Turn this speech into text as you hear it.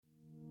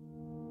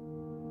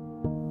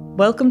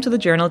Welcome to the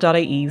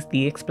Journal.ie's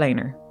The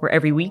Explainer, where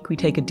every week we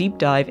take a deep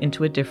dive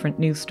into a different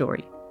news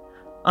story.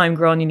 I'm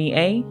Gráinne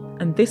A,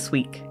 and this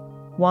week,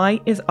 why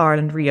is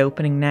Ireland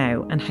reopening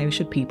now and how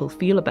should people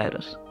feel about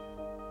it?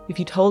 If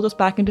you told us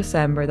back in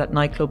December that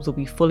nightclubs will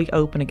be fully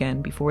open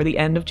again before the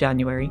end of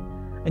January,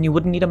 and you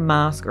wouldn't need a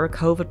mask or a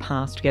COVID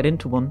pass to get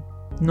into one,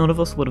 none of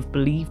us would have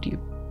believed you.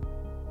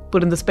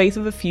 But in the space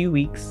of a few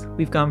weeks,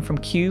 we've gone from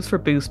queues for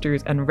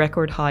boosters and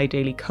record high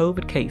daily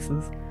COVID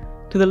cases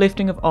to the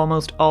lifting of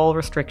almost all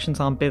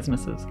restrictions on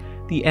businesses,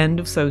 the end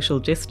of social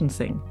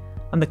distancing,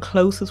 and the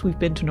closest we've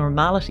been to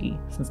normality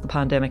since the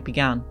pandemic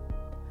began.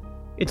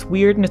 It's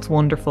weird and it's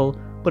wonderful,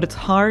 but it's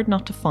hard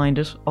not to find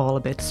it all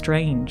a bit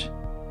strange.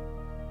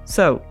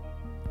 So,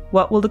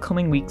 what will the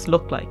coming weeks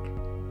look like?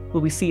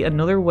 Will we see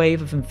another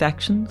wave of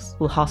infections?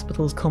 Will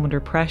hospitals come under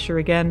pressure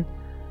again?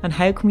 And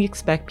how can we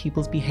expect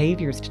people's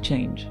behaviours to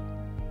change?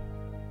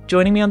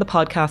 Joining me on the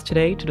podcast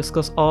today to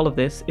discuss all of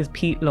this is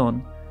Pete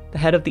Lunn, the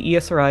head of the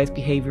ESRI's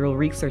Behavioural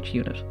Research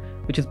Unit,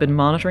 which has been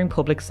monitoring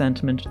public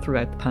sentiment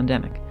throughout the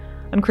pandemic,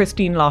 and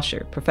Christine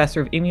Loscher,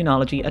 Professor of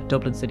Immunology at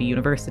Dublin City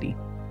University.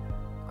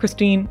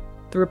 Christine,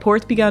 the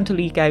reports began to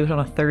leak out on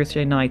a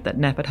Thursday night that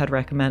NPHET had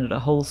recommended a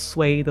whole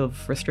swathe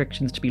of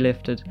restrictions to be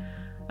lifted,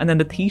 and then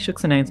the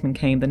Taoiseach's announcement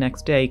came the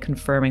next day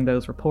confirming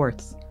those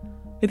reports.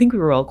 I think we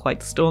were all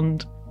quite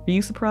stunned. Are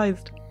you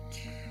surprised?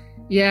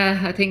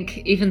 Yeah, I think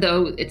even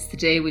though it's the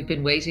day we've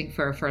been waiting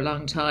for a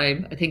long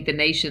time, I think the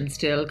nation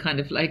still kind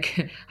of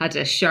had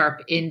a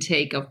sharp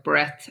intake of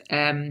breath.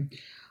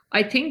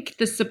 I think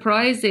the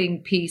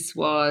surprising piece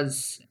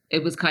was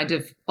it was kind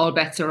of all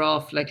bets are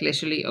off,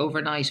 literally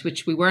overnight,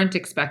 which we weren't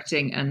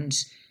expecting. And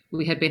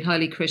we had been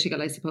highly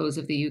critical, I suppose,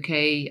 of the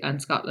UK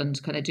and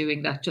Scotland kind of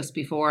doing that just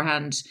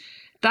beforehand.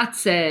 That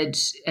said,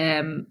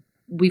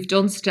 we've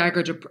done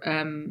staggered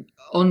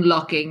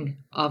unlocking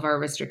of our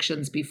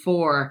restrictions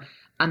before.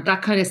 And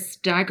that kind of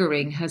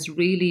staggering has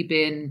really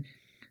been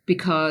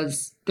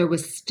because there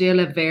was still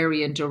a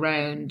variant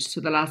around.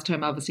 So the last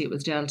time, obviously, it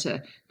was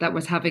Delta that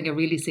was having a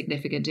really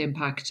significant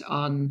impact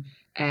on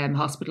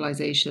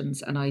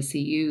hospitalizations and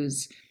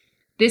ICUs.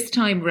 This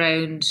time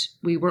round,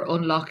 we were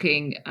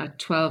unlocking at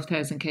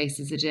 12,000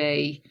 cases a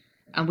day.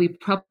 And we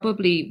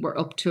probably were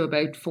up to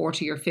about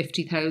 40 or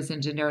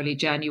 50,000 in early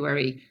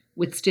January,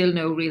 with still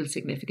no real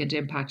significant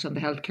impact on the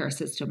healthcare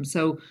system.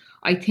 So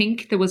I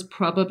think there was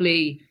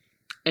probably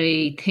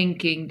a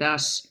thinking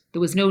that there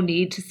was no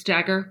need to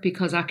stagger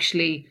because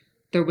actually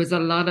there was a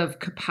lot of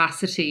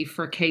capacity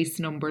for case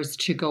numbers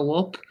to go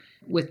up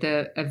with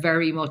a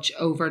very much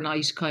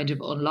overnight kind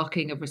of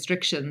unlocking of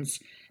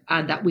restrictions,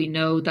 and that we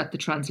know that the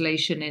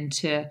translation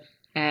into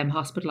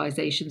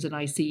hospitalizations and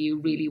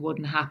ICU really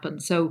wouldn't happen.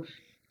 So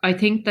I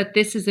think that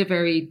this is a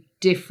very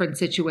different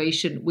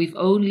situation. We've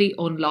only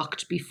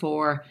unlocked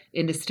before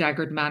in a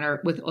staggered manner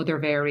with other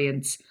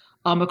variants.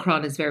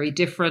 Omicron is very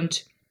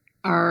different.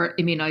 Our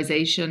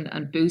immunisation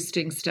and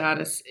boosting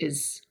status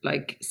is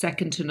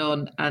second to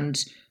none,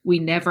 and we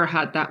never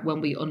had that when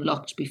we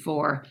unlocked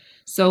before.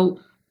 So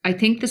I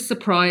think the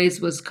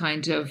surprise was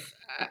kind of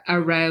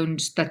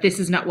around that this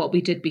is not what we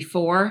did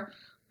before,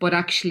 but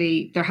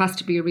actually there has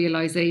to be a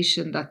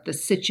realisation that the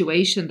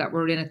situation that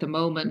we're in at the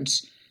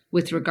moment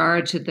with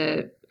regard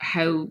to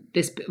how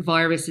this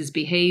virus is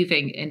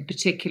behaving, in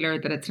particular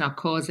that it's not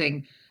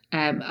causing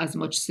as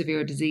much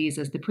severe disease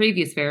as the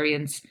previous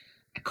variants,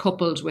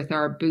 coupled with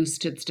our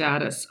boosted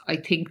status, I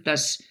think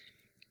that's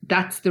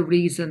the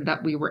reason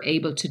that we were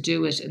able to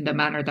do it in the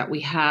manner that we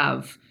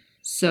have.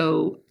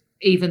 So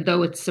even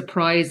though it's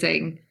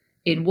surprising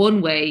in one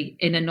way,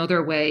 in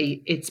another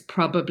way, it's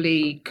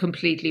probably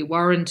completely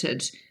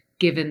warranted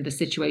given the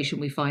situation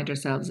we find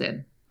ourselves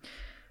in.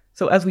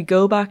 So as we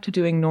go back to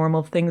doing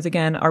normal things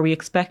again, are we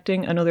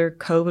expecting another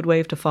COVID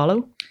wave to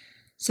follow?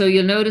 So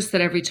you'll notice that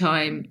every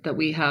time that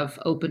we have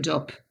opened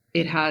up,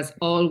 it has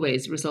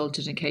always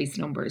resulted in case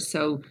numbers.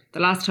 So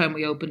the last time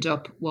we opened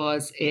up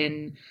was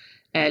in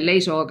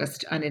late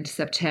August and into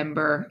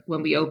September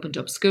when we opened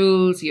up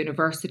schools,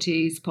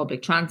 universities,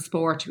 public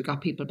transport. We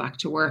got people back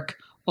to work.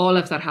 All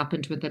of that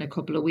happened within a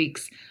couple of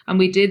weeks. And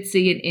we did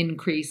see an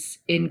increase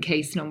in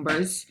case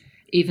numbers,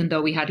 even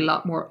though we had a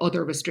lot more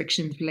other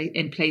restrictions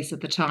in place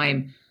at the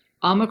time.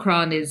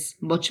 Omicron is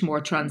much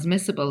more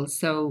transmissible,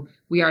 so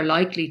we are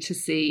likely to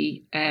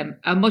see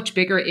a much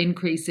bigger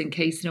increase in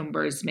case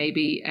numbers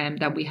maybe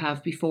than we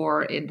have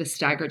before in the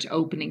staggered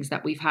openings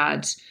that we've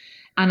had.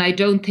 And I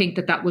don't think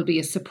that will be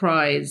a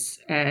surprise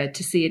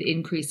to see an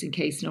increase in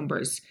case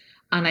numbers.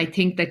 And I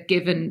think that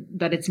given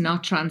that it's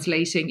not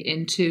translating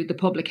into the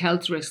public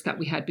health risk that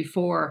we had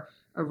before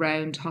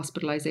around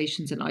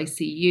hospitalizations and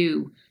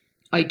ICU,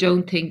 I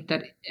don't think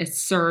that a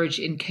surge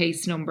in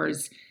case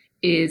numbers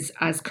is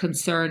as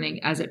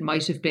concerning as it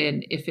might have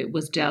been if it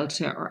was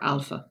Delta or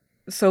Alpha.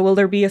 So will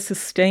there be a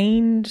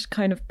sustained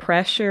kind of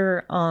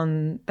pressure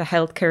on the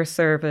healthcare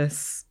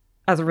service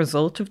as a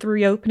result of the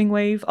reopening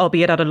wave,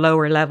 albeit at a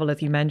lower level,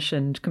 as you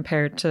mentioned,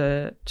 compared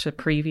to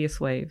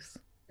previous waves?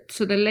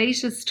 So the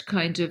latest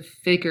kind of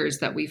figures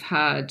that we've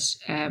had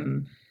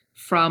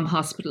from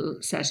hospital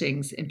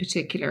settings in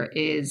particular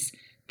is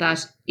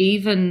that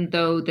even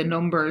though the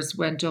numbers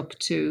went up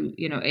to,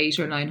 8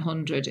 or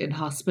 900 in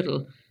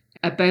hospital,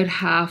 about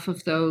half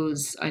of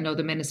those, I know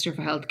the Minister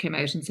for Health came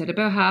out and said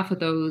about half of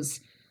those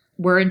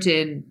weren't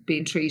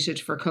being treated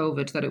for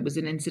COVID, that it was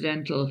an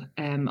incidental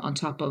on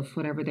top of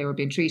whatever they were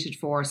being treated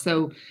for.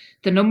 So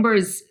the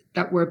numbers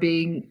that were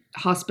being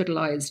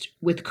hospitalised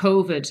with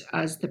COVID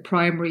as the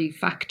primary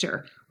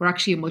factor were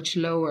actually much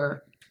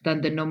lower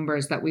than the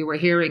numbers that we were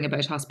hearing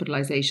about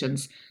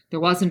hospitalisations. There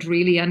wasn't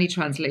really any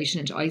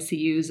translation into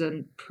ICUs,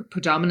 and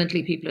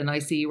predominantly people in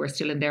ICU are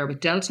still in there with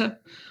Delta.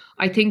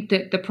 I think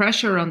that the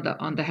pressure on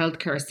the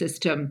healthcare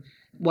system,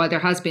 while there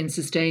has been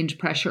sustained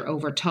pressure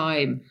over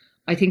time,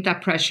 I think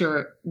that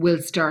pressure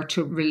will start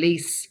to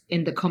release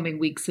in the coming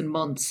weeks and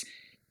months,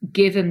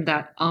 given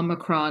that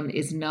Omicron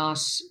is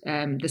not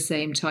the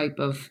same type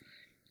of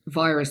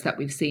virus that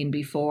we've seen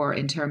before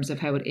in terms of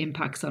how it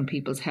impacts on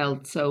people's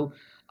health. So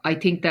I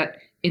think that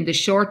in the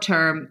short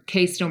term,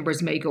 case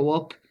numbers may go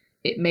up.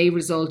 It may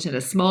result in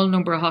a small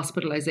number of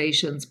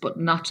hospitalisations, but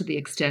not to the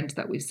extent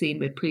that we've seen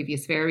with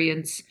previous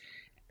variants.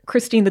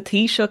 Christine, the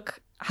Taoiseach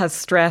has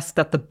stressed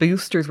that the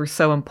boosters were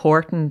so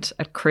important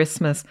at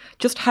Christmas.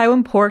 Just how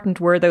important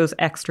were those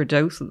extra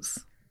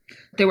doses?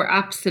 They were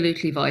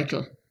absolutely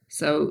vital.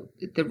 So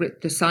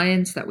the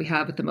science that we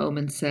have at the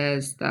moment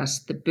says that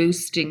the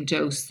boosting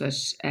dose that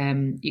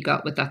you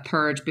got with that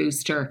third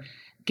booster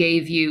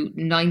gave you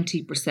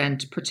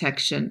 90%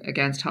 protection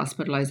against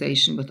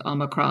hospitalisation with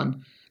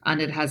Omicron.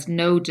 And it has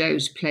no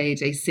doubt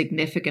played a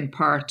significant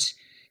part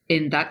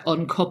in that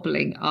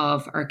uncoupling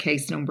of our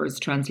case numbers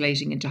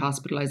translating into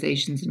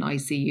hospitalisations in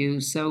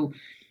ICU. So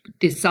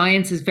the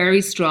science is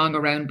very strong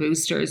around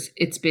boosters.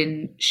 It's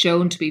been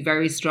shown to be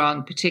very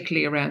strong,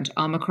 particularly around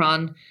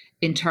Omicron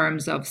in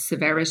terms of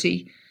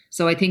severity.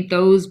 So I think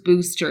those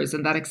boosters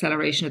and that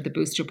acceleration of the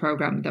booster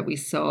programme that we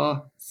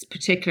saw,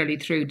 particularly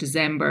through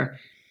December,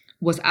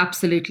 was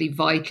absolutely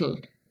vital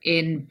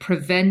in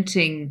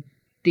preventing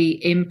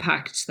the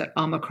impact that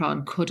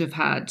Omicron could have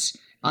had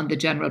on the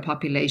general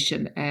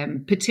population,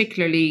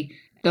 particularly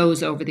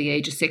those over the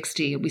age of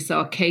 60. We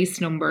saw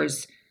case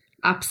numbers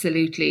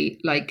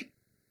absolutely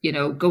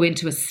go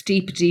into a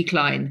steep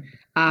decline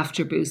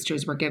after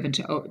boosters were given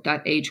to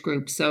that age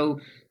group. So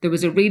there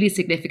was a really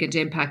significant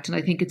impact. And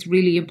I think it's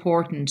really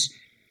important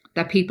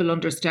that people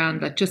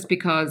understand that just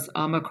because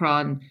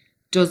Omicron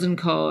doesn't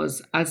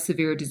cause as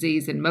severe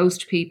disease in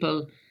most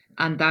people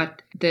and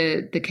that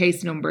the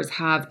case numbers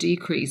have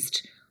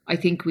decreased, I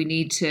think we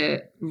need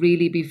to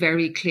really be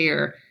very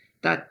clear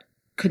that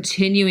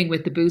continuing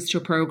with the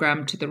booster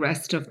program to the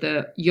rest of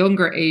the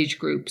younger age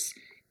groups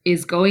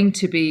is going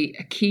to be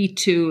a key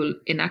tool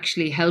in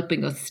actually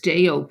helping us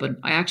stay open.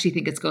 I actually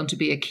think it's going to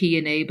be a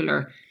key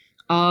enabler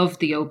of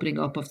the opening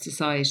up of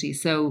society.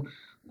 So,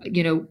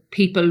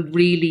 people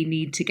really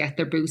need to get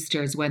their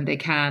boosters when they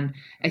can.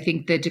 I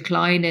think the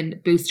decline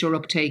in booster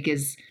uptake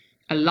is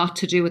a lot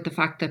to do with the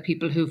fact that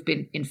people who've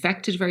been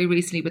infected very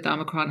recently with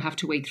Omicron have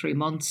to wait 3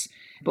 months.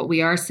 But we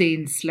are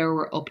seeing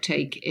slower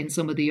uptake in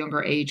some of the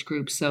younger age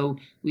groups. So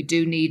we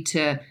do need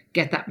to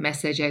get that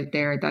message out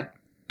there that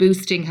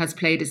boosting has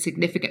played a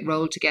significant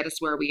role to get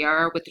us where we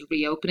are with the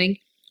reopening.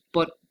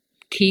 But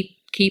keep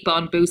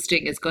on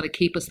boosting is going to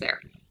keep us there.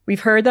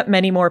 We've heard that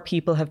many more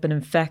people have been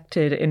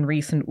infected in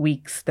recent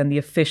weeks than the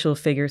official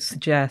figures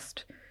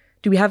suggest.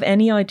 Do we have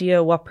any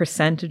idea what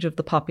percentage of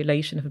the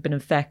population have been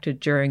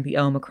infected during the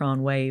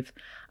Omicron wave?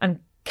 And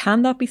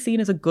can that be seen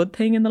as a good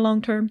thing in the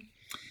long term?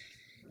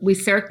 We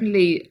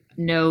certainly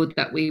know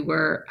that we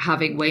were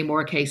having way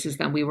more cases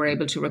than we were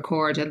able to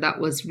record. And that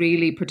was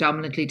really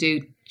predominantly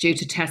due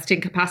to testing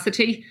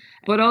capacity,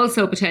 but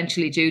also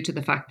potentially due to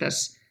the fact that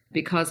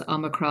because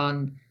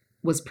Omicron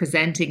was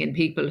presenting in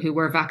people who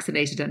were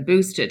vaccinated and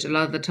boosted, a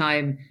lot of the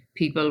time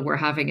people were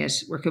having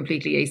it, were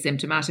completely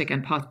asymptomatic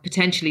and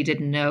potentially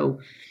didn't know.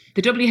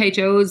 The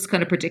WHO's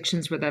kind of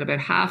predictions were that about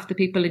half the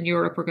people in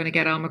Europe were going to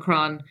get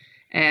Omicron.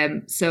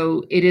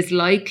 So it is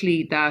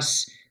likely that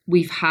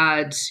we've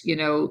had,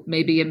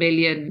 maybe a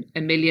million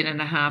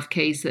and a half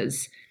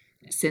cases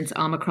since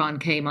Omicron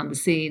came on the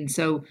scene.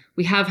 So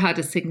we have had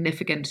a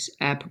significant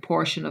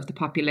proportion of the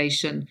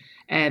population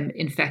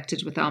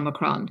infected with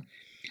Omicron.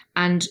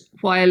 And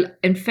while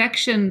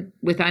infection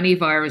with any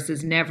virus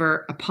is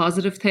never a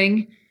positive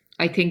thing,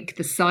 I think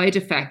the side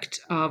effect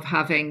of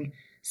having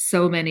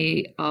so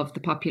many of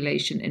the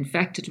population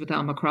infected with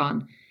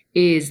Omicron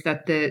is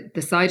that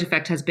the side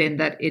effect has been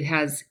that it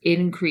has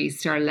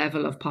increased our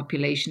level of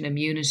population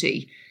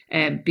immunity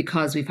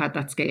because we've had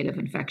that scale of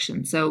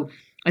infection. So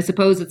I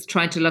suppose it's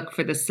trying to look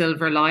for the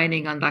silver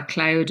lining on that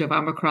cloud of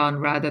Omicron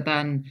rather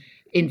than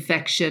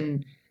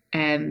infection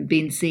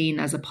being seen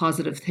as a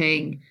positive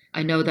thing.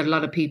 I know that a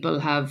lot of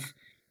people have,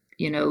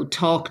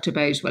 talked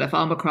about, well, if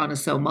Omicron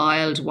is so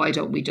mild, why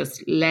don't we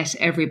just let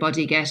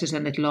everybody get it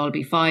and it'll all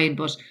be fine?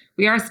 But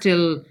we are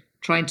still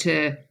trying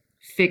to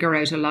figure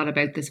out a lot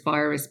about this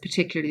virus,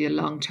 particularly the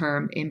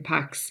long-term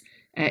impacts,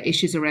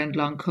 issues around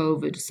long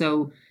COVID.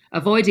 So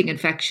avoiding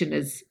infection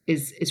is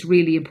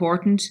really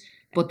important,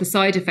 but the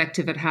side effect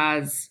of it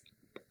has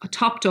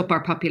topped up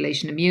our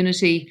population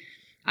immunity.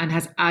 and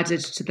has added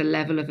to the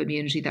level of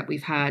immunity that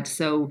we've had.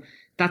 So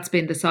that's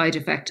been the side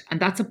effect. And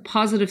that's a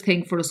positive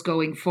thing for us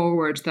going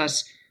forward,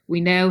 that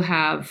we now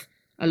have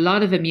a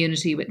lot of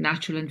immunity with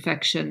natural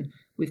infection.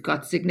 We've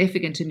got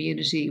significant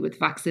immunity with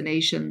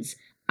vaccinations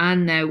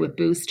and now with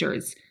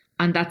boosters.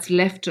 And that's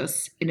left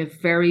us in a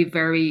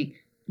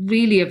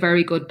really a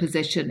very good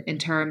position in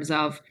terms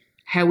of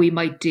how we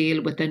might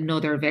deal with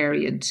another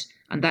variant.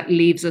 And that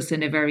leaves us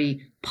in a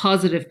very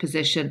positive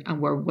position, and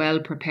we're well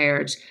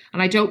prepared.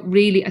 And I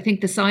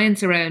think the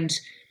science around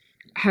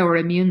how our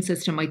immune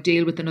system might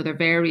deal with another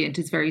variant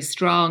is very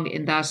strong,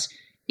 in that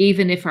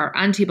even if our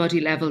antibody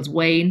levels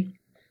wane,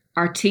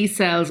 our T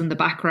cells in the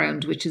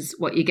background, which is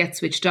what you get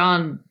switched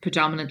on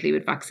predominantly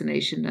with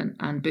vaccination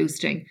and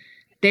boosting,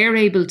 they're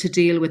able to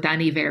deal with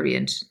any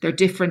variant. They're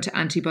different to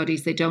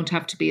antibodies. They don't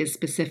have to be as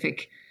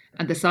specific.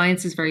 And the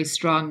science is very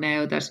strong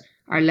now that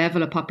our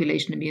level of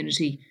population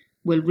immunity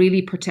will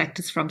really protect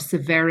us from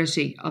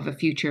severity of a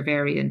future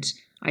variant.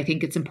 I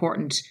think it's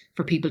important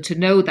for people to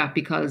know that,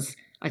 because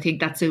I think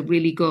that's a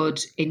really good,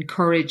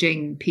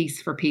 encouraging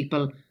piece for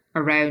people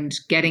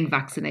around getting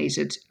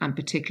vaccinated and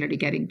particularly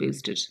getting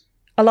boosted.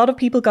 A lot of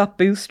people got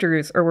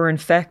boosters or were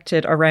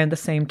infected around the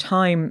same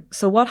time.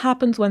 So what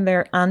happens when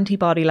their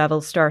antibody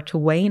levels start to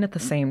wane at the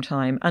same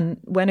time? And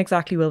when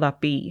exactly will that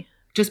be?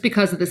 Just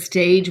because of the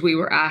stage we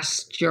were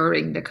at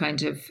during the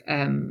kind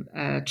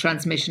of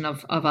transmission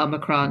of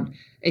Omicron,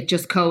 it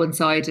just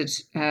coincided.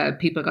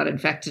 People got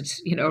infected,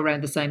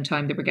 around the same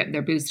time they were getting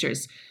their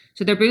boosters.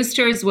 So their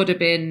boosters would have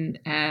been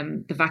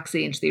the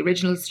vaccine to the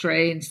original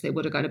strains. They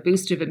would have got a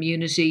boost of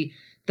immunity.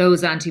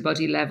 Those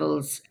antibody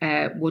levels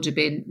would have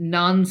been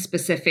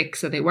non-specific,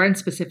 so they weren't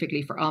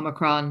specifically for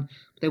Omicron.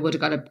 They would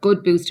have got a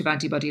good boost of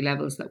antibody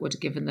levels that would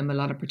have given them a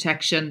lot of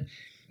protection.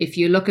 If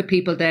you look at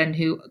people then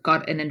who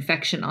got an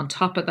infection on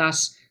top of that,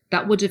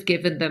 that would have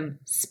given them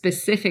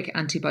specific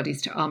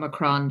antibodies to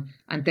Omicron,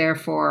 and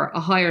therefore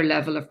a higher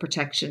level of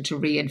protection to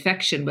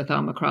reinfection with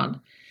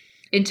Omicron.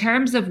 In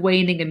terms of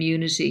waning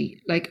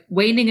immunity, like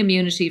waning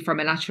immunity from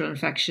a natural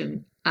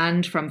infection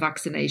and from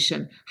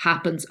vaccination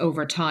happens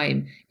over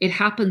time. It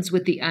happens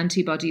with the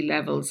antibody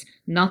levels,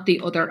 not the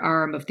other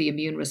arm of the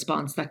immune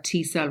response, that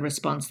T cell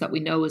response that we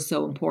know is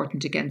so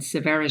important against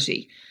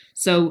severity.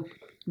 So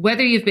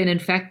whether you've been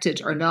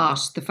infected or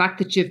not, the fact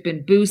that you've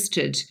been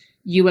boosted,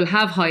 you will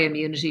have high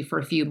immunity for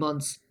a few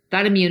months.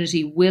 That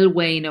immunity will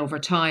wane over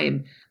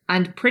time.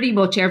 And pretty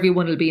much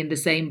everyone will be in the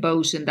same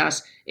boat, in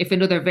that if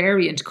another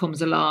variant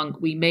comes along,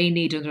 we may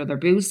need another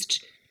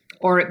boost.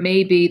 Or it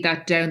may be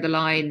that down the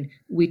line,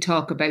 we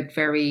talk about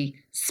very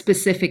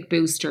specific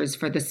boosters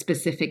for the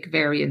specific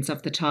variants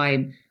of the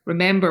time.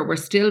 Remember, we're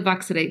still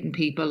vaccinating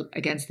people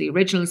against the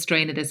original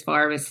strain of this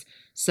virus.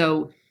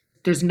 So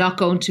there's not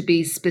going to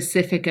be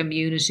specific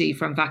immunity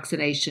from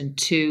vaccination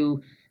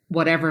to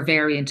whatever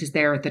variant is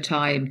there at the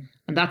time.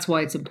 And that's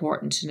why it's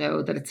important to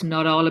know that it's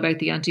not all about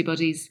the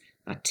antibodies.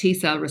 That T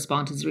cell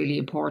response is really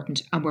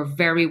important. And we're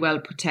very well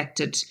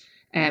protected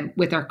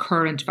with our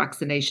current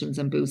vaccinations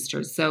and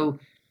boosters. So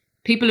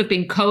people have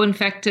been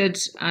co-infected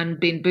and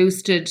been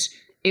boosted.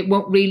 It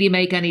won't really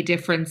make any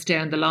difference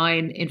down the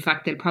line. In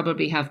fact, they'll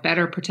probably have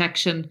better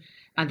protection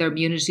and their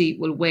immunity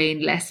will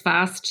wane less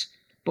fast.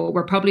 But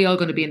we're probably all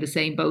going to be in the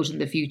same boat in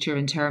the future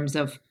in terms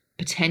of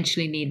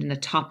potentially needing a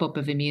top-up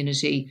of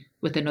immunity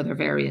with another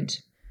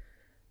variant.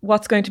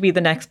 What's going to be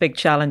the next big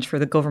challenge for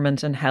the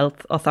government and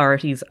health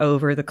authorities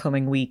over the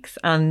coming weeks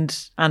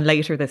and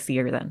later this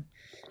year then?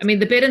 I mean,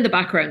 the bit in the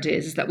background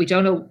is that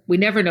we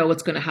never know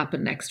what's going to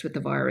happen next with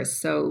the virus.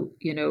 So,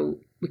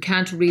 we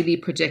can't really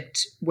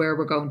predict where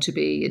we're going to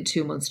be in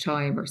 2 months'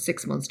 time or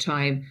 6 months'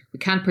 time. We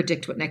can't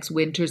predict what next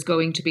winter is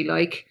going to be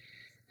like.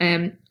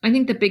 I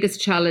think the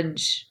biggest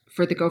challenge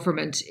for the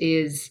government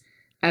is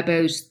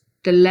about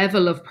the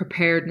level of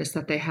preparedness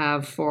that they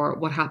have for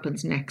what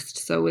happens next.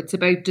 So it's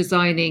about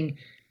designing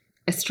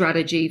a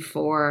strategy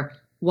for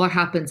what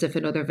happens if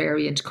another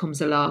variant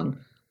comes along.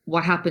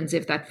 What happens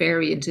if that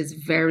variant is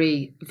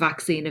very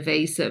vaccine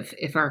evasive,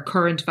 if our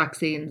current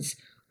vaccines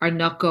are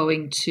not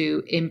going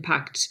to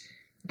impact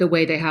the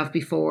way they have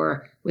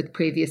before with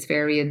previous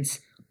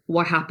variants?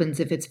 What happens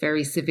if it's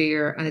very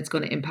severe and it's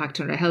going to impact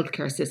on our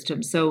healthcare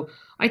system? So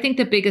I think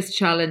the biggest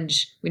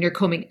challenge when you're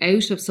coming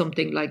out of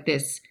something like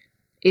this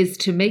is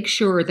to make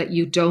sure that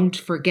you don't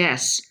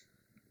forget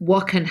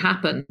what can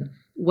happen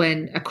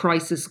when a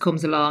crisis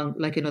comes along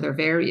like another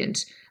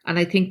variant. And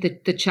I think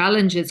that the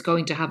challenge is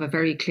going to have a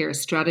very clear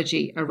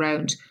strategy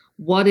around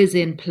what is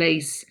in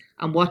place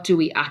and what do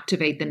we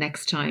activate the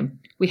next time.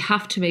 We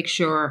have to make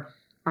sure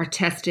our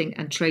testing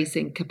and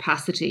tracing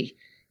capacity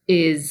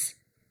is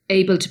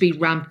able to be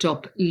ramped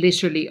up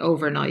literally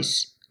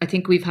overnight. I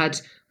think we've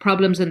had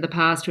problems in the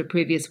past with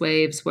previous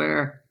waves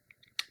where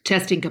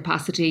testing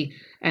capacity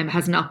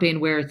has not been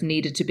where it's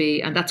needed to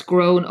be, and that's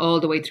grown all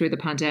the way through the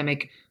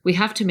pandemic. We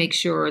have to make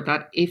sure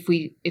that if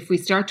we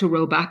start to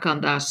row back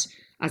on that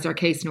as our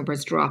case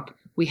numbers drop,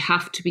 we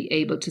have to be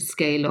able to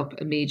scale up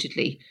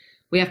immediately.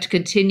 We have to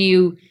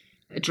continue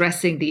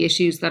addressing the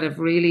issues that have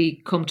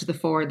really come to the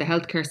fore in the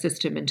healthcare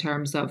system in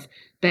terms of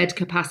bed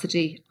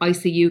capacity,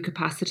 ICU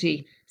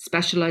capacity,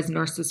 specialised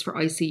nurses for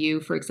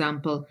ICU, for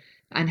example,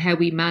 and how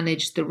we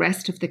manage the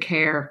rest of the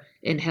care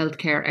in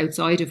healthcare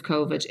outside of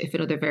COVID if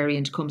another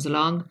variant comes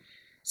along.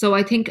 So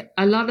I think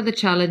a lot of the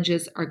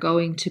challenges are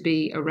going to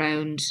be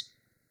around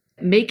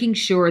making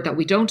sure that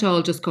we don't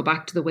all just go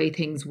back to the way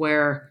things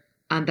were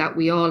and that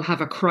we all have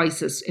a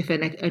crisis if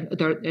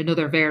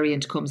another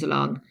variant comes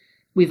along.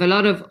 We've a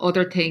lot of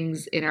other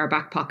things in our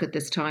back pocket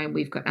this time.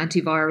 We've got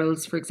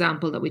antivirals, for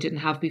example, that we didn't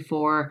have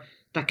before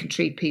that can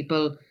treat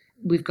people.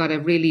 We've got a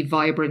really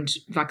vibrant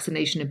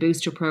vaccination and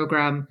booster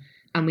program,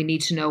 and we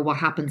need to know what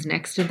happens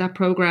next in that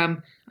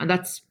program. And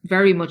that's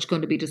very much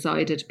going to be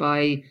decided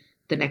by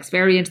the next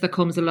variant that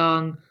comes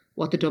along,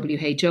 what the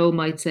WHO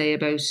might say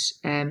about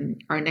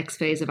our next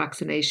phase of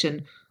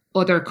vaccination,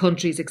 other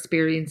countries'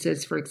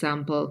 experiences, for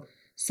example.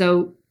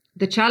 So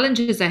the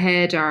challenges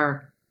ahead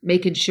are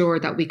making sure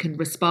that we can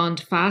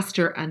respond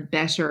faster and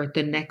better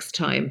the next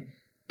time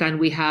than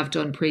we have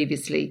done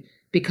previously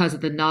because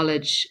of the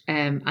knowledge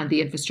and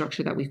the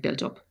infrastructure that we've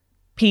built up.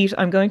 Pete,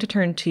 I'm going to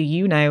turn to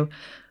you now.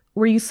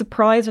 Were you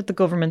surprised at the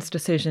government's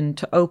decision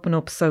to open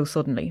up so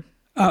suddenly?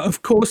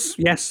 Of course,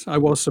 yes, I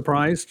was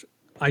surprised.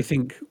 I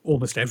think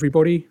almost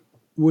everybody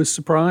was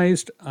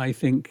surprised. I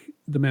think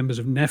the members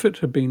of NEFIT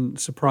have been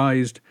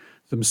surprised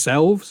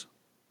themselves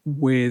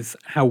with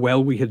how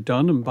well we had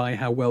done. And by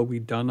how well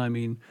we'd done, I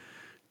mean,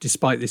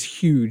 despite this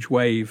huge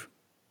wave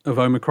of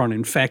Omicron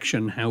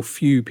infection, how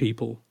few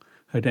people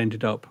had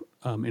ended up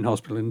in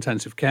hospital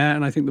intensive care.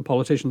 And I think the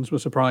politicians were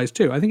surprised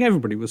too. I think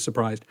everybody was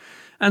surprised.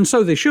 And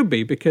so they should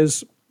be,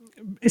 because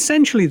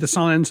essentially the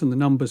science and the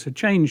numbers had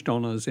changed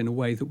on us in a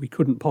way that we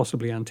couldn't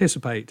possibly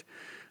anticipate.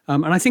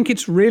 And I think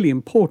it's really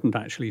important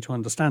actually to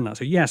understand that.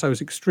 So yes, I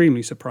was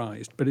extremely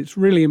surprised, but it's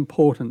really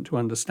important to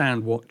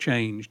understand what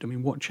changed. I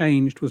mean, what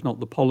changed was not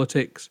the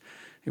politics.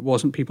 It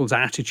wasn't people's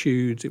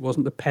attitudes. It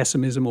wasn't the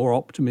pessimism or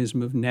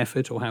optimism of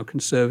NEFIT or how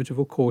conservative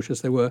or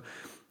cautious they were.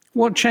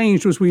 What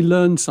changed was we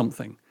learned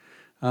something.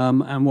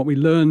 And what we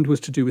learned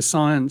was to do with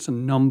science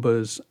and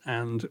numbers.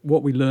 And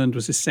what we learned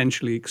was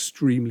essentially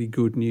extremely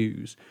good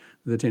news,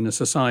 that in a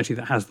society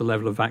that has the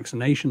level of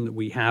vaccination that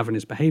we have and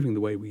is behaving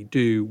the way we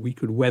do, we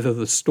could weather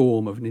the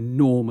storm of an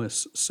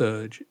enormous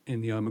surge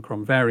in the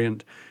Omicron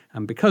variant.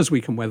 And because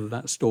we can weather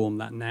that storm,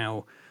 that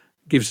now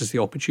gives us the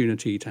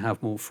opportunity to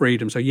have more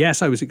freedom. So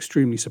yes, I was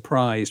extremely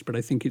surprised, but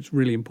I think it's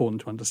really important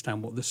to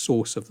understand what the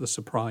source of the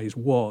surprise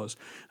was.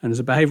 And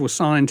as a behavioral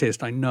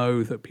scientist, I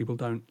know that people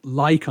don't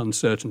like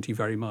uncertainty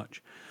very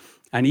much.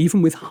 And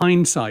even with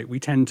hindsight, we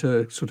tend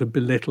to sort of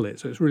belittle it.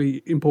 So it's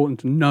really important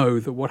to know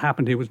that what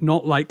happened here was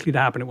not likely to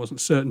happen. It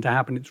wasn't certain to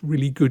happen. It's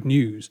really good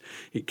news.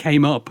 It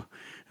came up.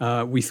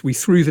 We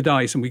threw the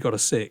dice and we got a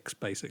 6,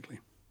 basically.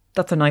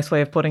 That's a nice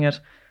way of putting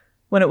it.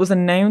 When it was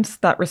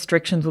announced that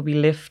restrictions will be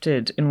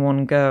lifted in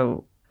one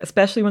go,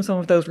 especially when some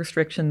of those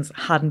restrictions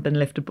hadn't been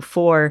lifted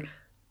before,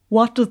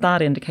 what does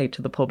that indicate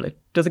to the public?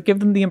 Does it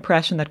give them the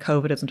impression that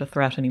COVID isn't a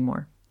threat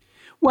anymore?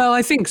 Well,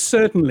 I think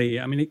certainly,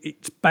 I mean,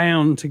 it's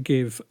bound to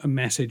give a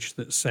message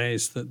that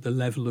says that the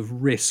level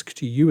of risk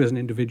to you as an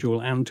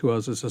individual and to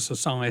us as a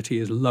society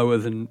is lower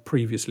than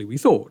previously we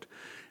thought.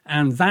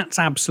 And that's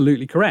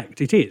absolutely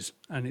correct. It is.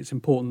 And it's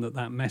important that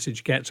that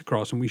message gets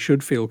across, and we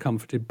should feel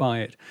comforted by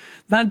it.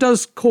 That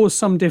does cause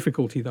some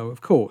difficulty, though,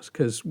 of course,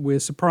 because we're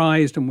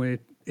surprised and we're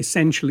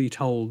essentially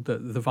told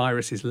that the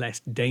virus is less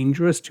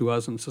dangerous to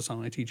us and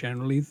society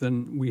generally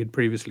than we had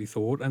previously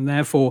thought. And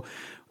therefore,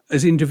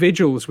 as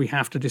individuals, we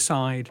have to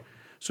decide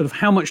sort of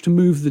how much to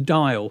move the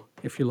dial,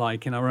 if you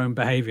like, in our own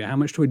behavior, how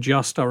much to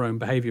adjust our own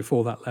behavior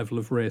for that level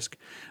of risk.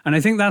 And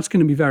I think that's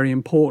going to be very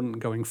important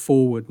going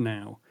forward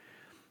now,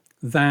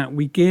 that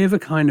we give a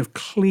kind of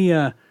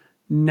clear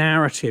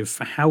narrative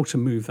for how to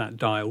move that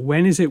dial.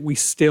 When is it we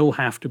still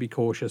have to be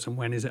cautious, and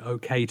when is it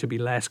okay to be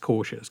less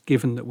cautious,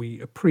 given that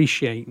we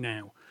appreciate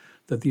now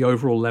that the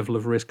overall level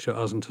of risk to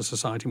us and to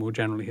society more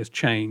generally has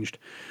changed.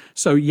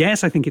 So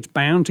yes, I think it's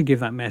bound to give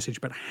that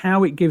message, but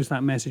how it gives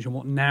that message and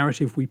what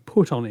narrative we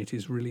put on it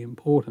is really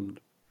important.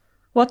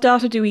 What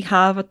data do we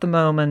have at the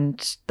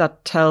moment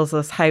that tells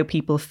us how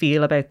people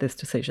feel about this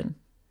decision?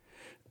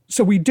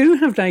 So we do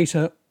have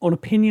data on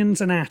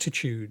opinions and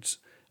attitudes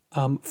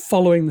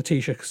following the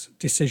Taoiseach's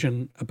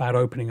decision about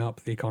opening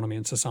up the economy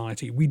and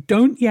society. We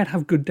don't yet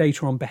have good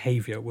data on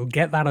behaviour. We'll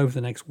get that over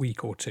the next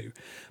week or two.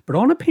 But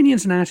on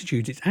opinions and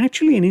attitudes, it's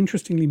actually an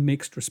interestingly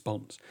mixed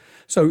response.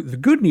 So the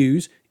good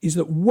news is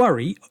that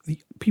worry,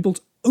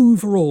 people's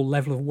overall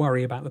level of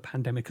worry about the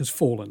pandemic has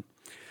fallen.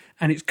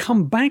 And it's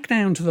come back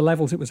down to the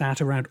levels it was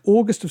at around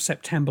August of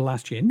September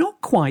last year.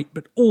 Not quite,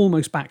 but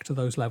almost back to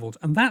those levels.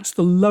 And that's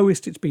the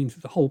lowest it's been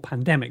through the whole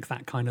pandemic,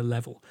 that kind of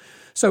level.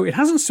 So it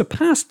hasn't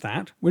surpassed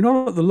that. We're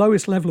not at the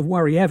lowest level of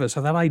worry ever. So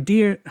that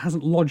idea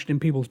hasn't lodged in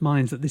people's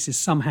minds that this is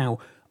somehow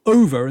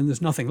over and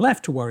there's nothing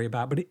left to worry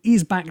about. But it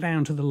is back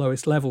down to the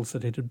lowest levels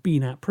that it had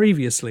been at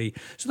previously.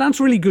 So that's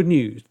really good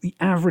news. The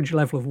average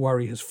level of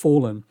worry has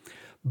fallen.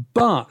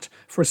 But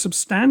for a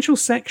substantial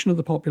section of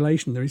the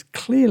population, there is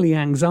clearly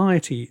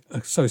anxiety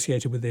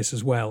associated with this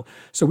as well.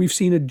 So we've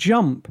seen a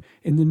jump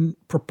in the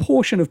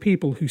proportion of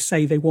people who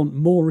say they want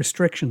more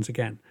restrictions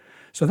again.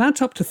 So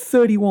that's up to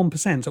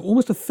 31%, so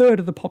almost a third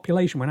of the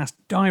population, when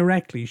asked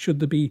directly, should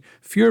there be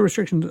fewer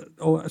restrictions,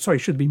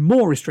 should there be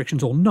more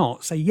restrictions or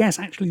not, say yes,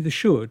 actually there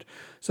should.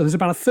 So there's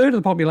about a third of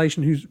the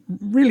population who's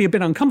really a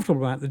bit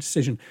uncomfortable about the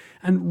decision.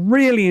 And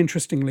really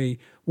interestingly,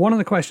 one of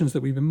the questions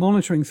that we've been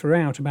monitoring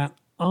throughout about,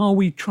 are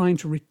we trying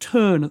to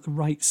return at the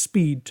right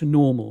speed to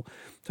normal?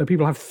 So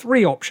people have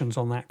three options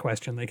on that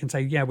question. They can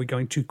say, yeah, we're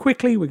going too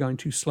quickly, we're going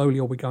too slowly,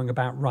 or we're going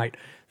about right.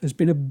 There's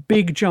been a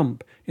big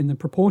jump in the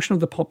proportion of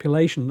the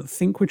population that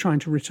think we're trying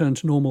to return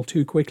to normal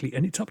too quickly,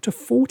 and it's up to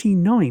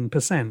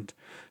 49%.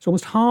 So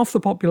almost half the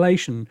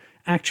population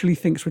actually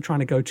thinks we're trying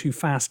to go too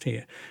fast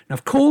here. Now,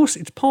 of course,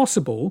 it's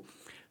possible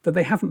that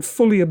they haven't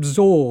fully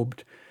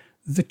absorbed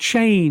the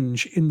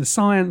change in the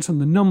science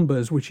and the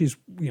numbers, which is,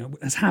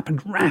 has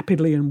happened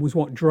rapidly and was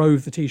what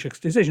drove the Taoiseach's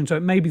decision. So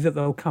it may be that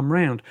they'll come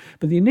round.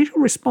 But the initial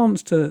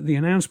response to the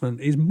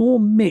announcement is more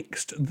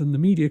mixed than the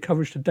media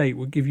coverage to date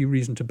would give you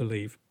reason to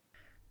believe.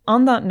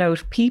 On that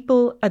note,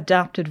 people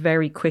adapted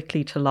very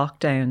quickly to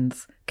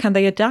lockdowns. Can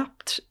they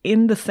adapt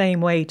in the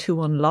same way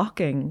to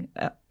unlocking?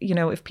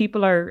 If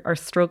people are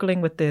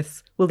struggling with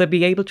this, will they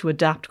be able to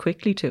adapt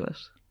quickly to it?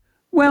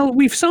 Well,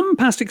 we've some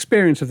past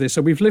experience of this.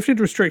 So we've lifted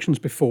restrictions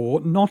before,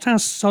 not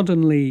as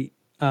suddenly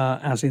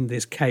as in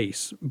this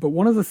case. But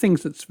one of the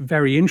things that's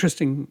very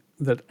interesting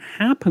that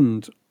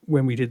happened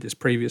when we did this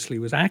previously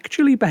was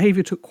actually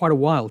behaviour took quite a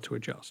while to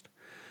adjust.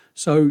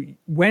 So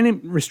when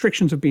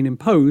restrictions have been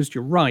imposed,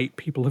 you're right,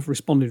 people have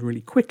responded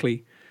really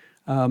quickly.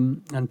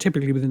 And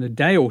typically within a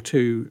day or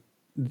two,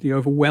 the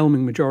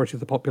overwhelming majority of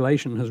the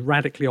population has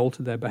radically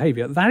altered their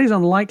behaviour. That is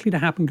unlikely to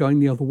happen going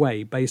the other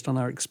way based on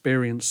our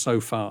experience so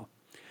far.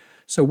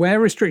 So where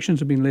restrictions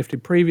have been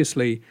lifted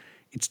previously,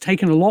 it's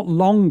taken a lot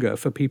longer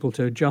for people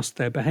to adjust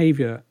their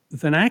behaviour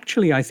than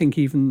actually I think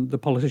even the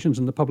politicians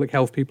and the public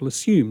health people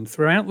assumed.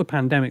 Throughout the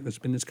pandemic, there's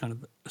been this kind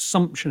of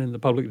assumption in the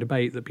public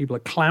debate that people are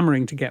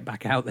clamouring to get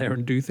back out there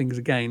and do things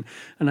again.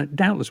 And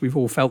doubtless we've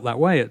all felt that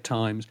way at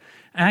times.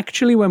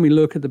 Actually, when we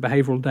look at the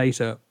behavioural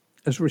data,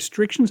 as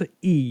restrictions are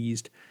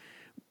eased,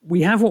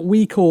 we have what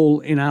we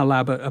call in our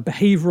lab a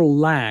behavioural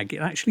lag.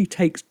 It actually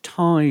takes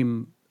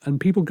time. And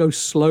people go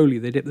slowly.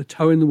 They dip the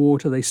toe in the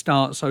water. They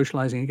start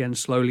socializing again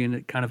slowly, and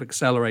it kind of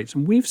accelerates.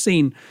 And we've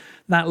seen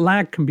that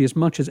lag can be as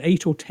much as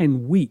 8 or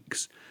 10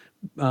 weeks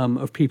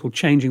of people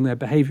changing their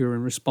behavior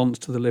in response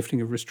to the lifting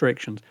of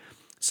restrictions.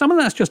 Some of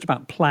that's just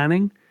about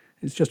planning.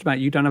 It's just about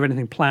you don't have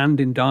anything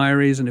planned in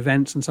diaries and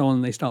events and so on,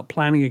 and they start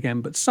planning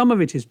again. But some of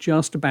it is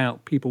just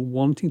about people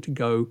wanting to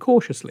go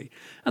cautiously.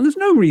 And there's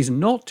no reason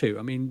not to.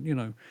 I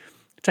mean,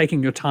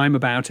 taking your time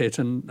about it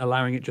and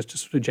allowing it just to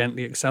sort of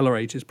gently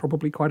accelerate is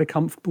probably quite a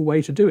comfortable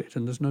way to do it.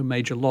 And there's no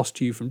major loss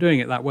to you from doing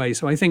it that way.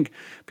 So I think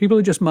people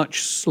are just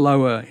much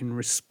slower in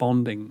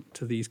responding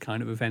to these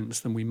kind of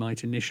events than we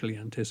might initially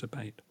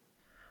anticipate.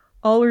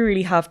 All we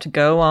really have to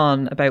go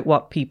on about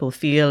what people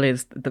feel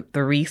is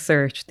the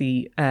research,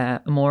 the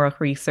Amórach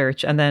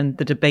research, and then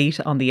the debate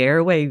on the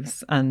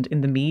airwaves and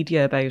in the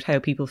media about how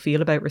people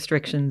feel about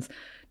restrictions.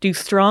 Do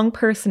strong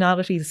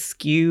personalities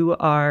skew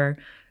our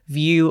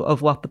view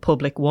of what the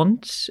public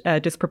want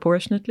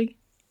disproportionately?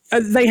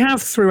 They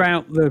have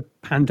throughout the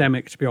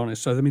pandemic, to be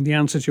honest. So, the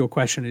answer to your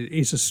question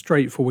is a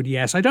straightforward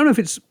yes. I don't know if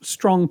it's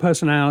strong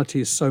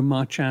personalities so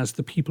much as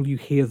the people you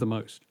hear the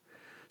most.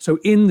 So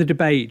in the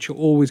debate, you're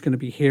always going to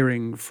be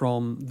hearing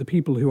from the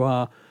people who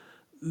are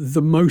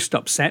the most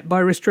upset by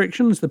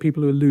restrictions, the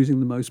people who are losing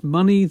the most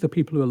money, the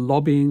people who are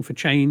lobbying for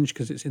change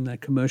because it's in their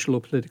commercial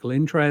or political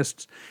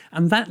interests.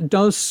 And that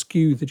does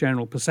skew the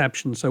general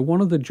perception. So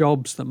one of the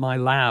jobs that my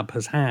lab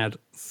has had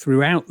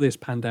throughout this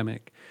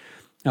pandemic,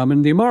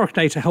 and the Amórach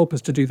data help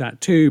us to do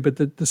that too, but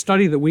the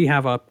study that we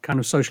have, a kind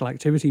of social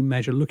activity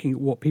measure, looking at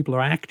what people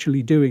are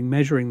actually doing,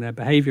 measuring their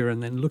behavior,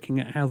 and then looking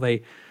at how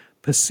they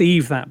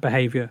perceive that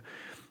behavior.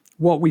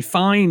 What we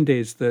find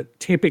is that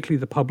typically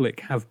the public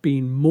have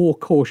been more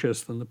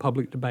cautious than the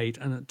public debate,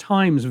 and at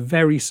times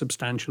very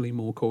substantially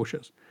more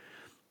cautious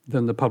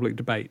than the public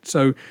debate.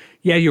 So,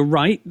 yeah, you're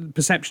right.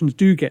 Perceptions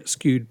do get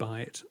skewed by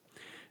it.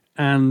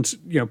 And,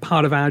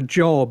 part of our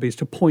job is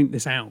to point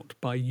this out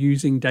by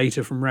using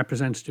data from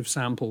representative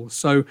samples.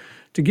 So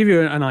to give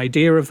you an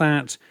idea of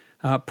that,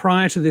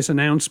 prior to this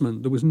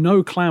announcement, there was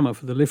no clamour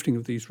for the lifting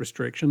of these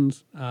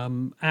restrictions.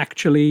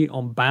 Actually,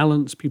 on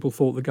balance, people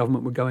thought the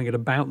government were going at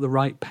about the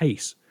right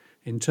pace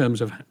in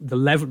terms of the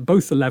level,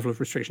 both the level of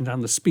restrictions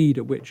and the speed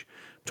at which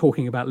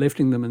talking about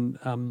lifting them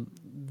and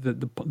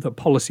the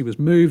policy was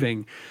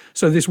moving.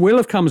 So this will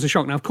have come as a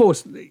shock. Now, of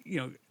course,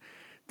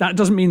 that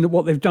doesn't mean that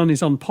what they've done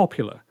is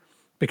unpopular,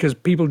 because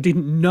people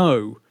didn't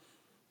know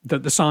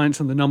that the science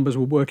and the numbers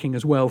were working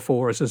as well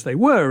for us as they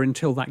were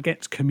until that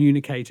gets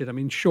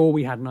communicated. Sure,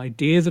 we had an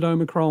idea that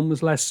Omicron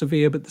was less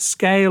severe, but the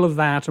scale of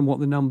that and what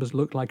the numbers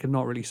looked like had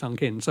not really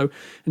sunk in. So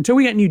until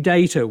we get new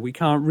data, we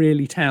can't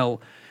really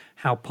tell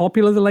how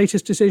popular the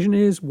latest decision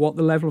is, what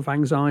the level of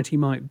anxiety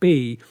might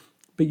be.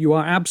 But you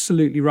are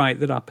absolutely right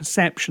that our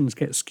perceptions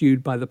get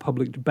skewed by the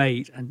public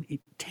debate, and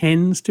it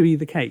tends to be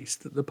the case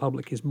that the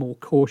public is more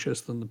cautious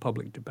than the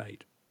public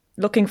debate.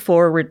 Looking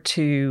forward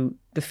to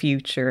the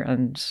future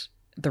and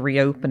the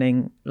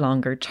reopening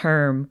longer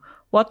term,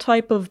 what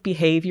type of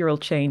behavioural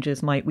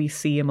changes might we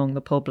see among the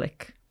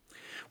public?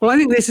 Well, I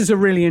think this is a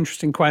really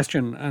interesting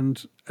question.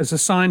 And as a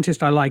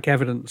scientist, I like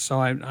evidence. So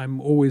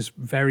I'm always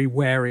very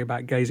wary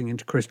about gazing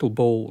into crystal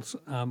balls.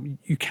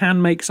 You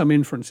can make some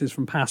inferences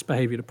from past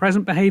behavior to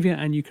present behavior,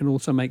 and you can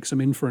also make some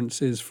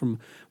inferences from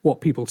what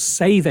people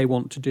say they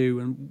want to do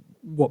and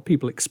what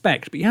people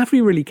expect. But you have to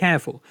be really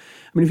careful.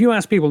 I mean, if you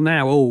ask people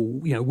now,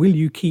 will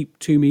you keep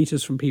 2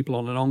 meters from people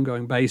on an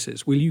ongoing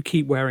basis? Will you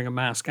keep wearing a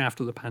mask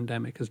after the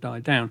pandemic has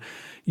died down?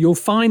 You'll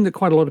find that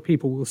quite a lot of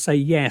people will say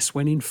yes,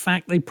 when in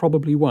fact they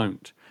probably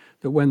won't.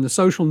 That when the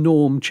social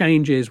norm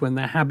changes, when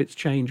their habits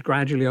change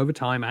gradually over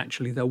time,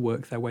 actually they'll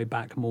work their way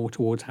back more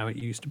towards how it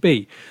used to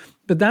be.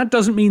 But that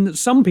doesn't mean that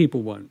some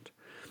people won't.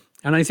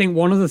 And I think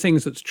one of the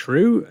things that's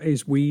true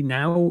is we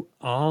now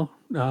are,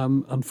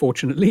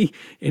 unfortunately,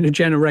 in a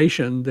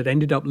generation that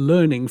ended up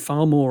learning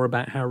far more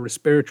about how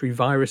respiratory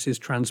viruses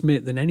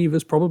transmit than any of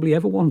us probably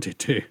ever wanted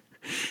to.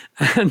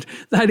 And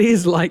that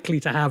is likely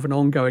to have an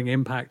ongoing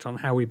impact on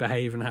how we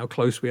behave and how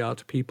close we are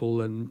to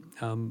people, and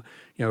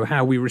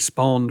how we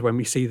respond when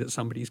we see that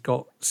somebody's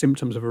got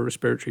symptoms of a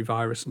respiratory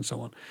virus and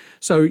so on.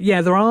 So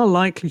yeah, there are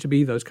likely to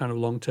be those kind of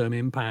long-term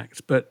impacts,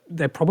 but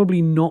they're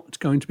probably not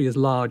going to be as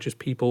large as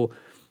people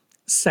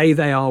say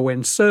they are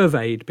when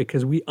surveyed,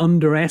 because we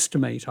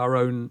underestimate our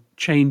own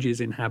changes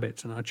in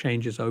habits and our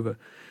changes over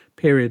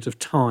periods of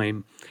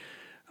time.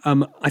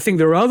 I think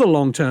there are other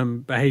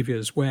long-term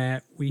behaviors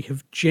where we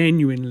have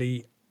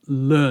genuinely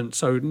learned,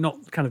 so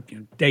not kind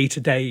of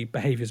day-to-day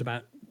behaviors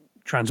about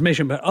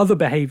transmission, but other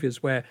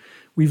behaviors where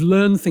we've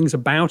learned things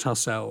about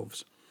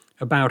ourselves,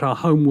 about our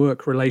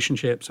homework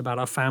relationships, about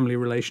our family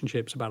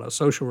relationships, about our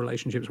social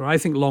relationships, where I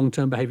think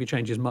long-term behavior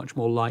change is much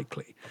more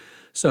likely.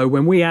 So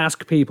when we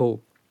ask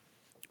people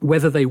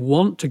whether they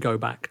want to go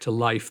back to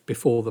life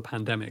before the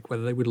pandemic,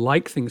 whether they would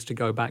like things to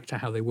go back to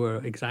how they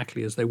were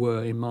exactly as they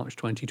were in March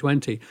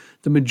 2020,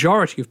 the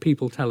majority of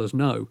people tell us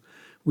no.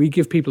 We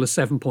give people a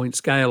 7-point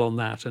scale on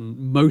that, and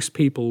most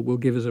people will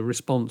give us a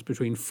response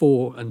between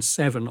 4 and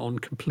 7 on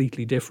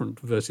completely different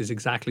versus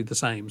exactly the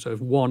same. So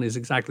if 1 is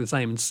exactly the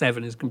same and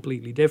 7 is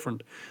completely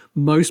different,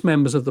 most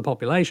members of the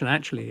population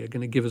actually are going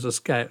to give us a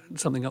scale,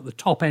 something at the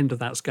top end of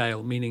that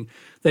scale, meaning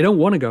they don't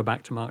want to go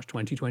back to March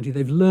 2020.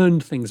 They've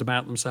learned things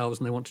about themselves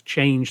and they want to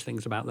change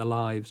things about their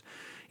lives.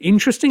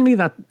 Interestingly,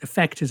 that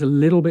effect is a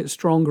little bit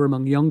stronger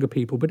among younger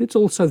people, but it's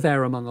also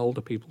there among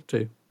older people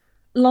too.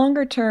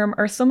 Longer term,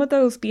 are some of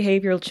those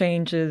behavioural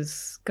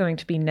changes going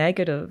to be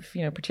negative,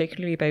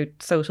 particularly about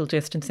social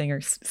distancing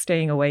or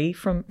staying away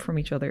from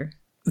each other?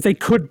 They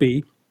could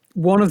be.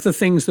 One of the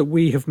things that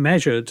we have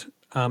measured,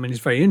 and is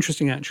very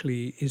interesting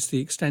actually, is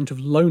the extent of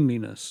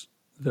loneliness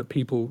that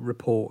people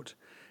report.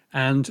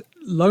 And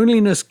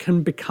loneliness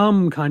can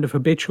become kind of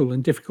habitual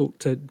and difficult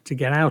to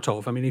get out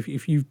of. I mean,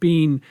 if you've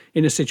been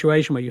in a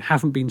situation where you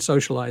haven't been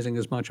socializing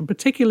as much, and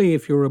particularly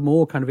if you're a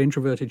more kind of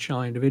introverted,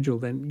 shy individual,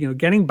 then,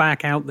 getting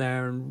back out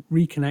there and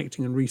reconnecting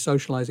and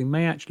re-socializing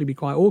may actually be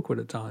quite awkward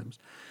at times.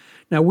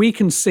 Now, we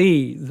can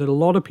see that a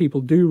lot of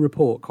people do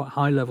report quite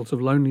high levels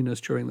of loneliness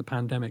during the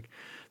pandemic.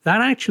 That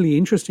actually,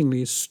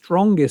 interestingly, is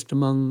strongest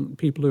among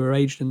people who are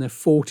aged in their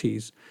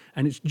 40s,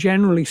 and it's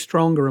generally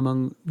stronger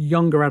among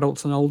younger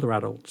adults than older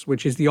adults,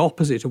 which is the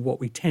opposite of what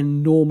we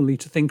tend normally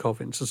to think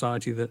of in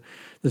society, that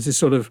there's this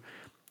sort of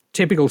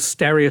typical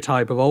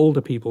stereotype of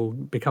older people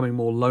becoming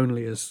more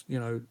lonely as,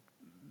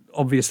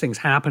 obvious things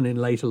happen in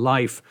later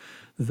life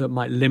that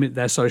might limit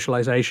their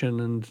socialization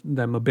and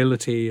their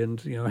mobility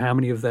and, how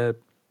many of their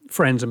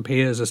friends and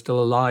peers are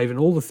still alive and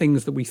all the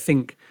things that we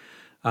think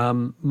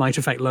might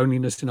affect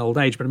loneliness in old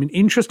age. But I mean,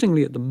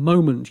 interestingly, at the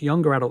moment,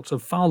 younger adults are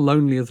far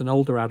lonelier than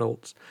older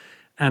adults.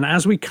 And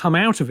as we come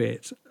out of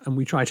it and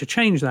we try to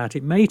change that,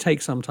 it may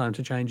take some time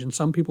to change, and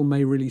some people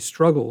may really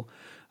struggle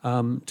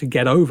to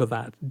get over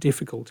that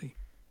difficulty.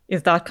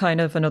 Is that kind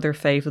of another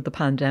phase of the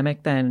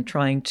pandemic then,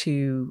 trying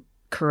to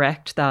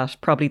correct that,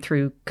 probably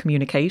through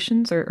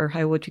communications, or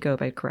how would you go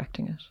about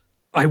correcting it?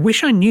 I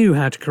wish I knew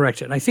how to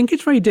correct it. I think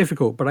it's very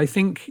difficult, but I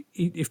think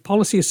if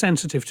policy is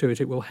sensitive to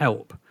it, it will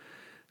help.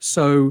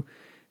 So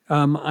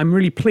I'm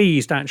really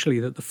pleased, actually,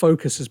 that the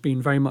focus has been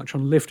very much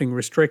on lifting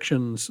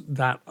restrictions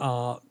that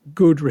are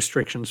good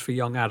restrictions for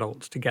young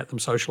adults to get them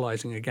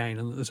socializing again.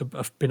 And there's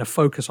been a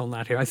focus on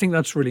that here. I think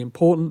that's really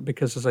important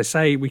because, as I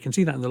say, we can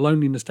see that in the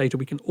loneliness data.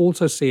 We can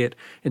also see it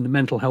in the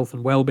mental health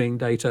and well-being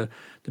data.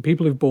 The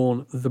people who've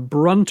borne the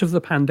brunt of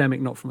the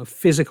pandemic, not from a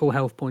physical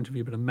health point of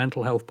view, but a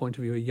mental health point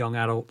of view, are young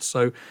adults.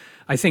 So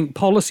I think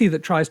policy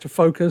that tries to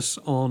focus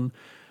on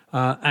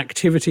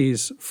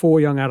activities for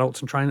young adults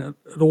and trying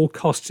at all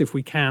costs, if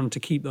we can, to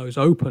keep those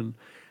open,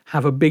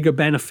 have a bigger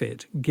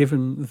benefit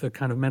given the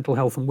kind of mental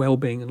health and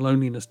well-being and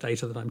loneliness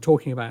data that I'm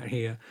talking about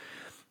here.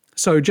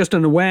 So just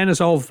an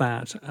awareness of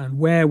that, and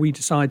where we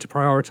decide to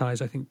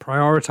prioritize, I think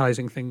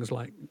prioritizing things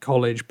like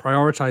college,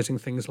 prioritizing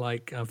things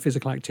like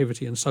physical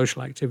activity and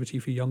social activity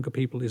for younger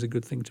people is a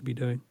good thing to be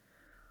doing.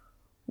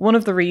 One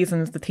of the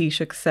reasons the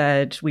Taoiseach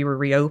said we were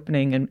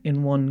reopening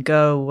in one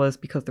go was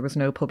because there was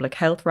no public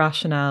health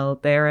rationale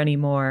there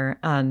anymore,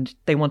 and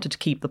they wanted to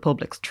keep the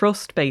public's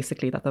trust,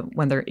 basically, that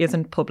when there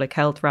isn't public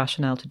health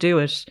rationale to do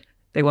it,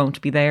 they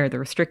won't be there, the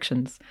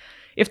restrictions.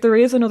 If there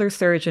is another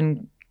surge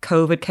in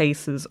COVID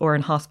cases or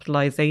in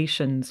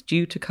hospitalizations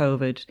due to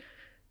COVID,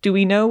 do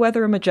we know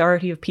whether a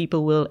majority of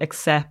people will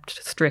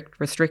accept strict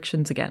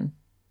restrictions again?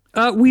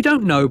 We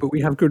don't know, but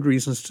we have good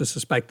reasons to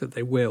suspect that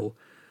they will.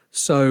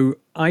 So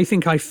I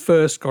think I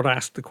first got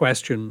asked the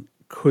question,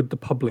 could the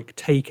public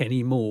take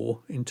any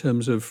more in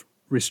terms of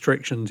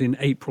restrictions in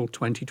April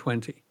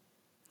 2020?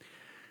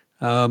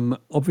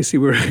 Obviously,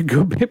 we're a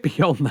good bit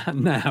beyond that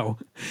now.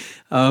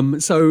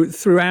 So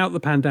throughout the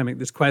pandemic,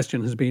 this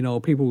question has been,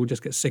 people will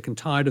just get sick and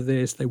tired of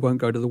this. They won't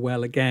go to the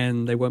well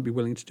again. They won't be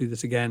willing to do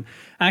this again.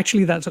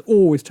 Actually, that's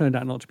always turned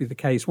out not to be the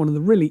case. One of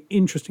the really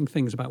interesting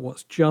things about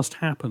what's just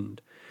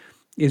happened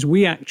is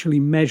we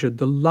actually measured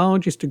the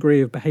largest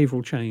degree of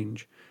behavioural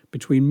change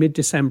between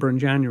mid-December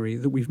and January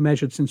that we've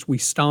measured since we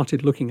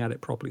started looking at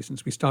it properly,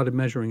 since we started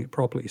measuring it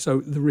properly.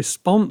 So the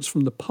response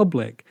from the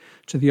public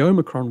to the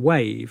Omicron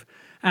wave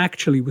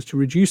actually was to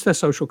reduce their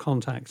social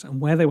contacts,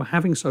 and where they were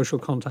having social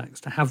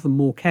contacts, to have them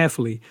more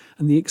carefully.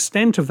 And the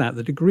extent of that,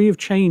 the degree of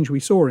change we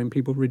saw in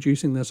people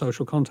reducing their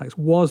social contacts,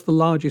 was the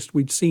largest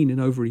we'd seen in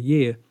over a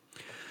year.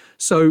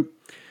 So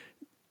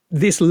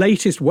this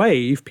latest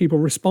wave, people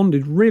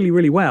responded really,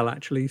 really well,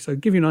 actually. So to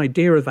give you an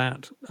idea of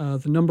that,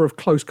 the number of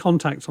close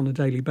contacts on a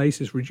daily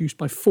basis reduced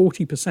by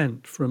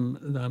 40%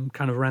 from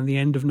kind of around the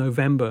end of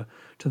November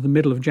to the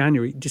middle of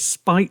January,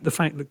 despite the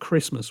fact that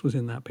Christmas was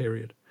in that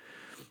period.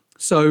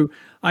 So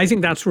I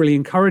think that's really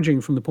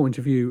encouraging from the point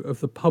of view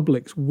of the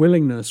public's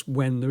willingness,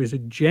 when there is a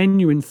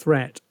genuine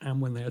threat and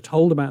when they are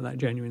told about that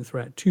genuine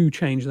threat, to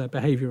change their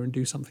behavior and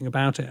do something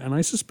about it. And I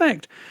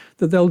suspect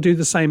that they'll do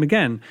the same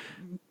again.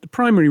 The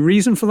primary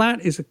reason for that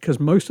is because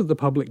most of the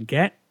public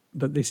get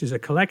that this is a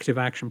collective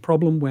action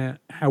problem where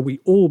how we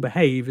all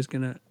behave is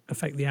going to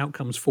affect the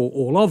outcomes for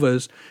all of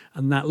us.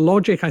 And that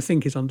logic, I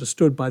think, is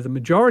understood by the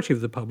majority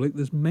of the public.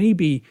 There's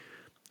maybe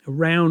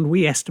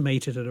we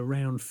estimated at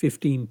around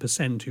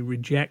 15% who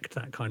reject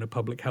that kind of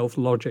public health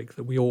logic,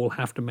 that we all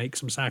have to make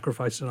some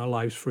sacrifices in our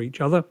lives for each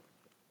other.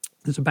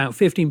 There's about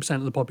 15%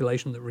 of the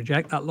population that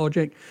reject that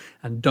logic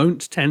and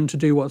don't tend to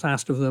do what's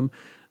asked of them.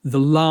 The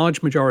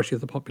large majority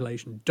of the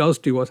population does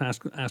do what's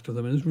asked of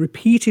them and has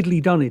repeatedly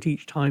done it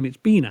each time it's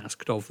been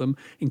asked of them,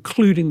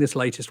 including this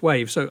latest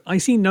wave. So I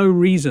see no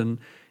reason,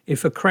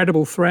 if a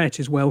credible threat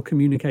is well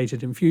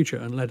communicated in future,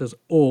 and let us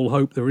all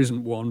hope there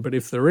isn't one, but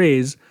if there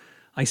is,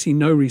 I see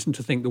no reason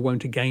to think there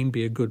won't again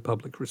be a good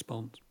public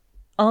response.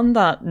 On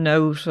that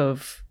note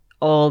of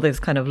all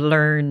this kind of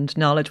learned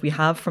knowledge we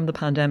have from the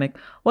pandemic,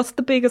 what's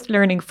the biggest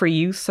learning for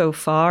you so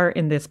far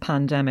in this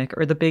pandemic,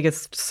 or the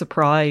biggest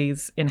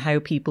surprise in how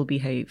people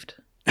behaved?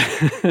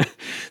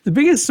 The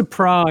biggest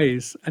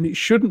surprise, and it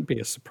shouldn't be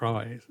a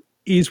surprise,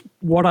 is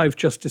what I've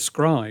just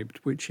described,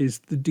 which is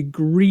the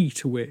degree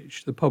to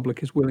which the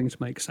public is willing to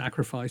make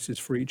sacrifices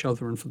for each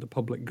other and for the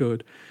public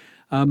good.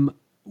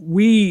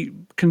 We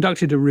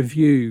conducted a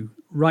review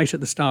right at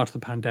the start of the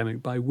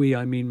pandemic. By we,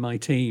 I mean my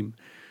team,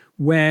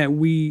 where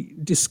we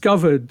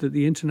discovered that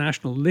the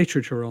international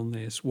literature on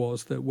this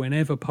was that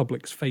whenever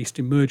publics faced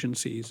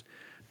emergencies,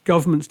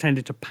 governments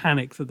tended to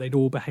panic that they'd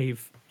all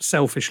behave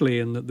selfishly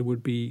and that there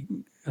would be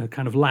a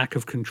kind of lack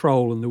of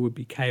control and there would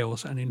be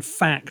chaos. And in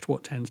fact,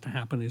 what tends to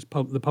happen is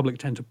the public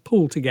tend to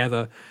pull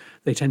together,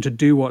 they tend to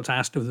do what's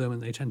asked of them,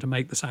 and they tend to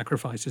make the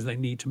sacrifices they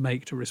need to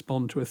make to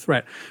respond to a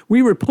threat.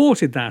 We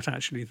reported that,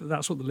 actually,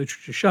 that's what the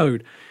literature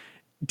showed.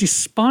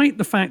 Despite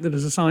the fact that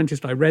as a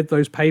scientist I read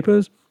those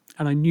papers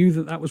and I knew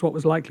that that was what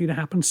was likely to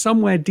happen,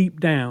 somewhere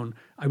deep down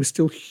I was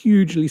still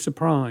hugely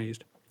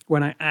surprised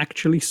when I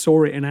actually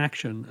saw it in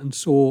action and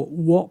saw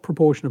what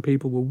proportion of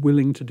people were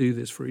willing to do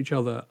this for each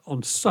other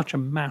on such a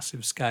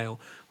massive scale,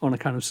 on a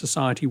kind of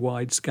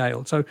society-wide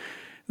scale. So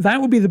that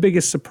would be the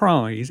biggest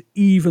surprise,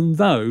 even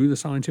though the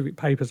scientific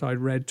papers I'd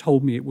read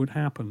told me it would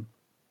happen.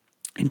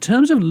 In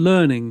terms of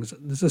learnings,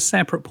 there's a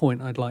separate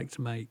point I'd like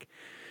to make,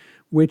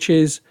 which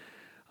is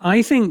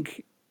I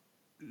think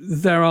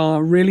there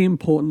are really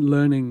important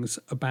learnings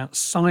about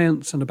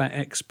science and about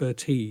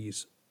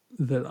expertise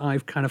that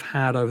I've kind of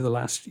had over the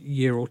last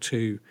year or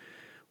two,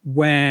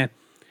 where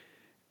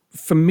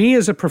for me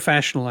as a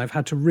professional, I've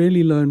had to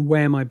really learn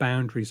where my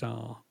boundaries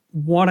are,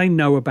 what I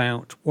know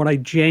about, what I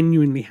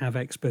genuinely have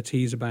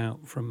expertise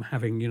about from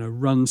having,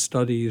 run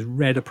studies,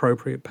 read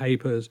appropriate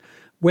papers,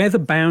 where the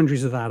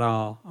boundaries of that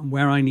are and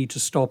where I need to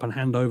stop and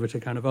hand over to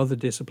kind of other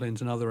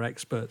disciplines and other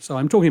experts. So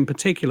I'm talking in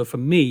particular for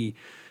me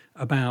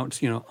about,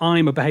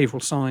 I'm a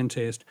behavioral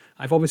scientist.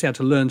 I've obviously had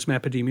to learn some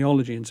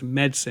epidemiology and some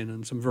medicine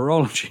and some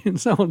virology and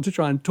so on to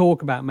try and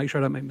talk about, make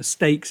sure I don't make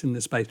mistakes in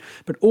this space,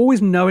 but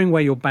always knowing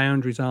where your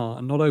boundaries are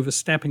and not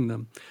overstepping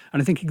them.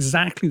 And I think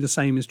exactly the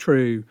same is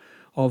true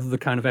of the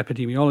kind of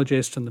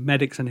epidemiologists and the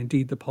medics and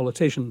indeed the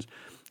politicians.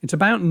 It's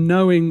about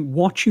knowing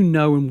what you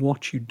know and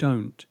what you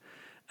don't.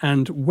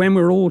 And when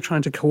we're all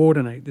trying to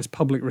coordinate this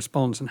public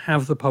response and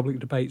have the public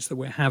debates that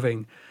we're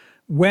having,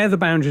 where the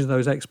boundaries of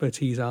those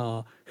expertise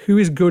are, who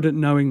is good at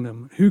knowing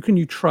them, who can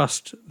you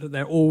trust that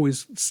they're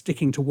always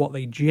sticking to what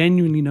they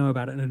genuinely know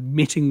about it and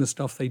admitting the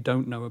stuff they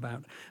don't know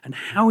about, and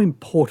how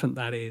important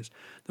that is,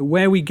 that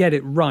where we get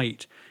it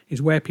right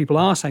is where people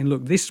are saying,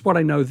 look, this is what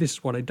I know, this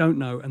is what I don't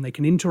know, and they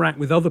can interact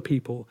with other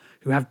people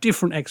who have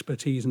different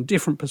expertise and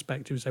different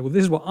perspectives, say, well,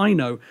 this is what I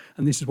know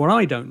and this is what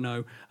I don't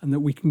know, and that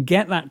we can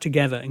get that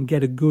together and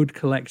get a good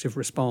collective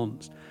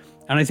response.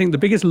 And I think the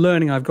biggest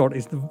learning I've got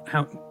is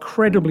how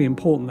incredibly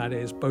important that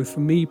is, both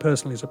for me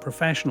personally as a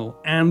professional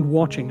and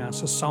watching our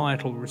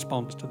societal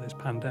response to this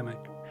pandemic.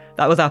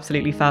 That was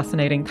absolutely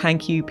fascinating.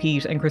 Thank you,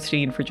 Pete and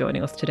Christine, for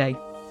joining us today.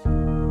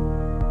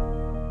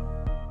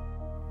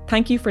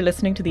 Thank you for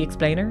listening to The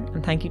Explainer,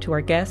 and thank you to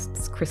our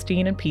guests,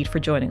 Christine and Pete, for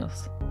joining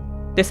us.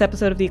 This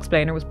episode of The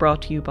Explainer was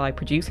brought to you by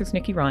producers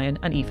Nikki Ryan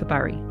and Aoife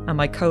Barry, and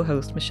my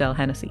co-host Michelle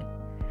Hennessy.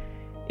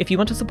 If you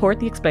want to support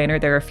The Explainer,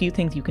 there are a few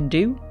things you can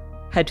do.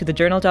 Head to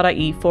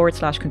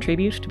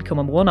thejournal.ie/contribute to become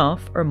a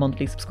one-off or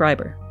monthly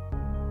subscriber.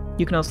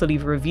 You can also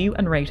leave a review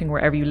and rating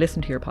wherever you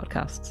listen to your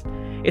podcasts.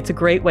 It's a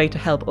great way to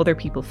help other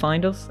people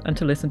find us and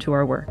to listen to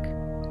our work.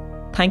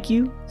 Thank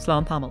you.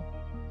 Slán Tamil.